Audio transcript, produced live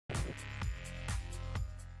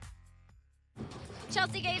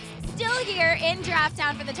Chelsea Gates still here in Draft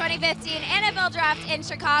Town for the 2015 NFL Draft in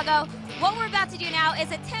Chicago. What we're about to do now is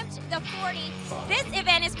attempt the 40. This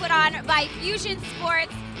event is put on by Fusion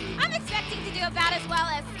Sports. I'm expecting to do about as well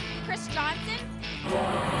as Chris Johnson.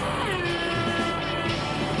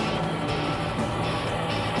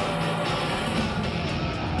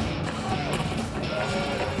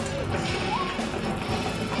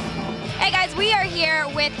 Hey guys, we are here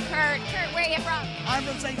with Kurt. Kurt, where are you from? I'm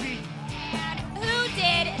from St. Pete. And who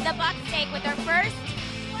did the Bucks take with their first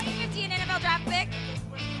 2015 NFL draft pick?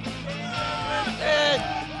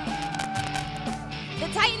 The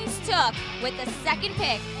Titans took with the second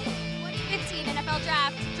pick in 2015 NFL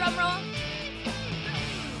draft. Drum roll.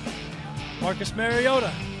 Marcus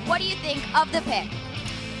Mariota. What do you think of the pick?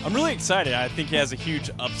 I'm really excited. I think he has a huge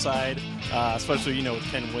upside, especially, with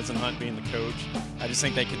Ken Wisenhunt being the coach. I just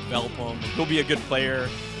think they could develop him. He'll be a good player,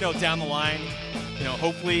 down the line.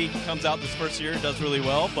 Hopefully he comes out this first year, does really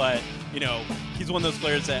well, but, he's one of those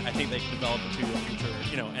players that I think they can develop into a future,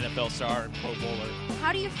 NFL star and Pro Bowler.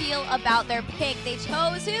 How do you feel about their pick? They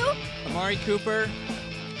chose who? Amari Cooper.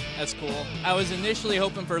 That's cool. I was initially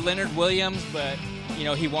hoping for Leonard Williams, but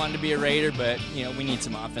he wanted to be a Raider, but, we need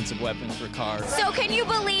some offensive weapons for Carr. So can you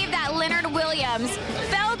believe that Leonard Williams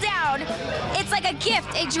fell down? It's like a gift,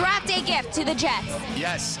 a draft day gift to the Jets.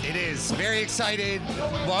 Yes, it is. Very excited.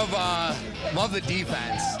 Love the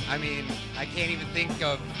defense. I mean, I can't even think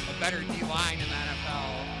of a better D-line in the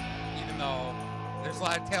NFL, even though there's a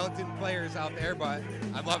lot of talented players out there, but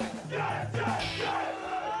I love it.